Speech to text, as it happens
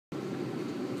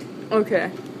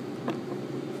Okay.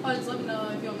 Oh, just let me know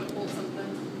if you want me to hold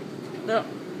something. No,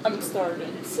 I'm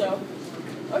starting, so.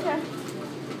 Okay.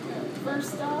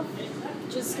 First off,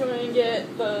 just going to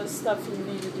get the stuff you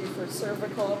need to do for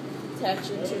cervical.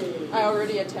 Attach it to, I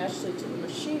already attached it to the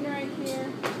machine right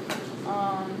here.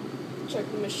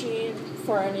 Check the machine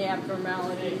for any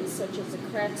abnormalities such as a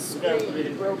cracked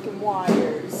screen, broken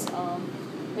wires.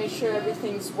 Make sure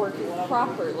everything's working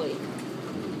properly.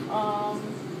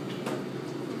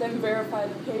 Then verify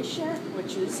the patient,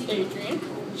 which is Adrian.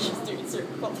 She's doing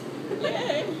cervical.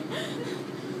 Yay!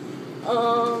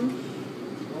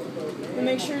 And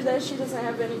make sure that she doesn't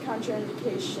have any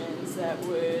contraindications that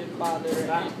would bother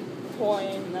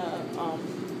employing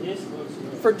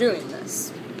for doing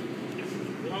this.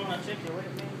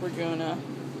 We're gonna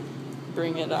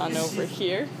bring it on over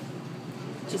here.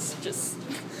 Just.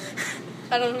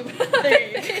 I don't know. There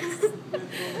you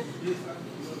go.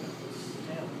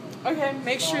 Okay,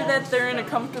 make sure that they're in a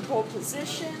comfortable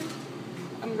position.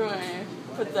 I'm going to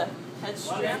put the head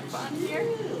strap on here.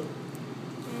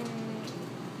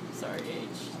 Sorry,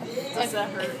 H. Does that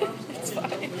hurt? It's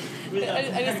fine.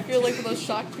 I just feel like those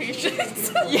shock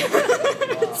patients. Yeah.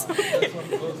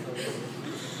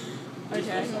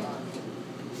 Okay.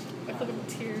 I feel like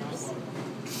tears.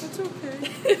 It's okay.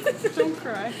 Don't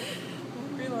cry.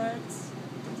 Relax.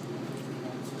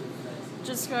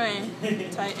 Just going to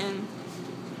tighten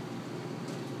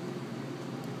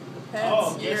the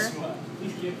pads here.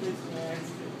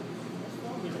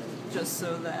 Just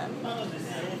so that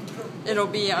it'll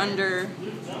be under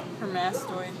her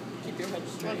mastoid. Keep your head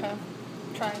straight. Okay.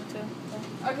 Trying to.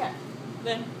 Yeah. Okay.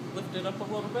 Then lift it up a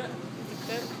little bit.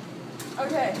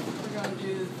 Okay. We're going to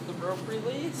do the rope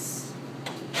release.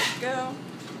 Let's go.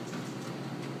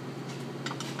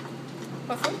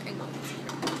 What's one angle?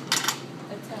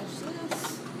 Attach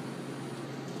this.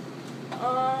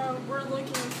 We're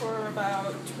looking for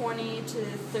about 20 to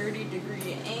 30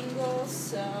 degree angle,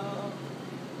 so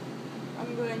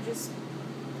I'm going to just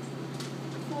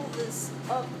pull this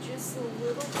up just a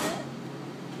little bit.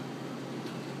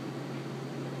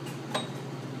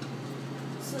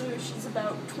 So she's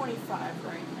about 25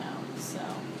 right now, so.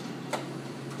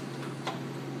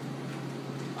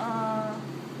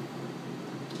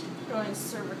 Going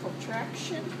cervical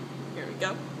traction. Here we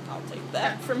go. I'll take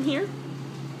that from here.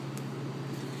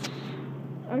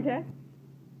 Okay.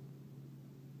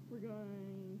 We're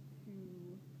going to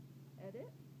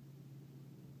edit.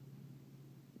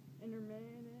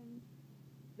 Intermittent.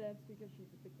 That's because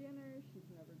she's a beginner. She's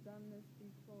never done this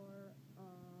before.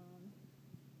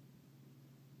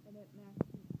 Edit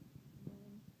maximum.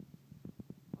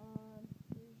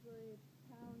 Usually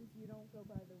pounds, you don't go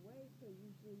by the weight, so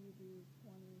usually you do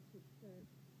 20 to 30.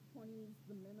 20 is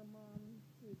the minimum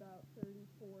to about 30,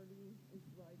 40 is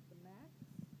like the max.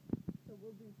 So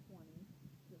we'll do 20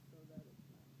 just so that it's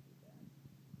not too bad.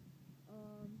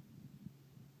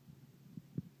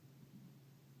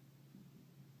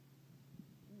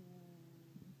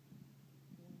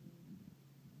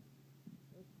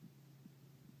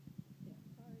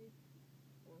 Stand tight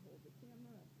or hold the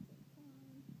camera at the same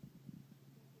time.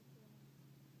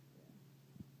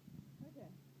 Yeah.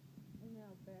 Okay. And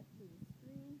now back to the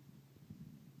screen.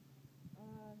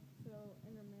 So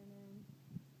intermittent.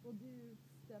 We'll do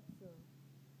steps of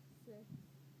 6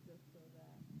 just so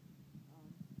that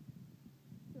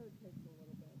so it takes a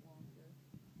little bit longer.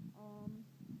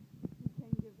 You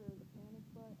can give her the panic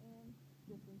button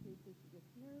just in case if she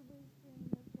gets nervous during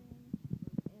the thing.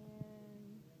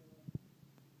 And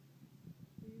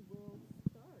we will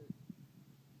start.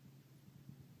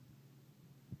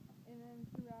 And then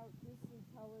throughout, just to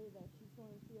tell her that she's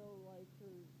going to feel like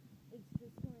it's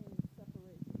just going to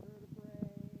separate the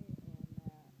vertebrae, and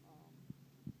that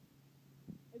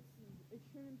it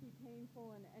shouldn't be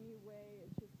painful in any way.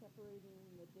 It's just separating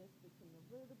the disc between the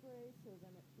vertebrae, so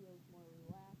then it feels more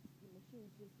relaxed. The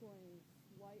machine's just going to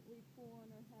slightly pull on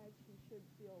her head. She should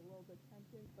feel a little bit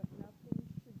tension, but nothing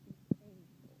should be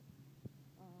painful.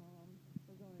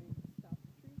 We're going to stop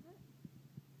the treatment.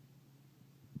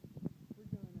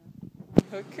 We're going to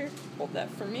unhook her. Hold that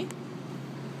for me.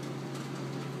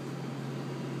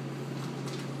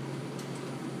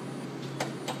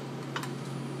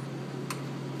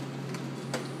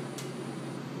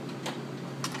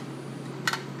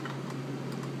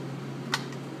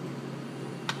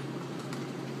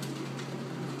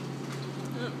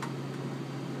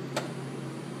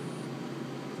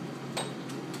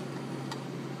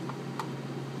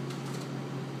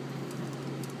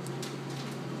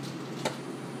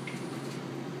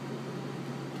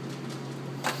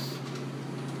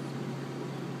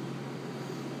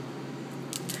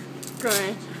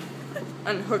 Going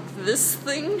unhook this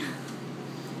thing.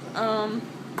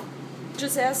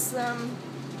 Just ask them,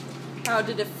 how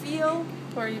did it feel?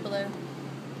 Who are you below?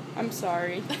 I'm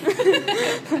sorry.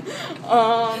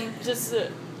 Just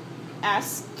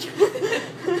ask.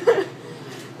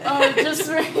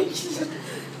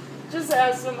 Just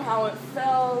ask them how it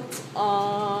felt.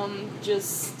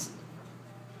 Just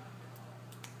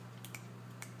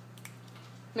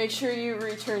make sure you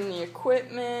return the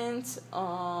equipment.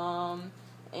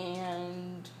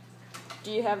 And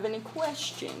do you have any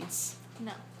questions?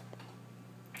 No.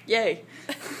 Yay.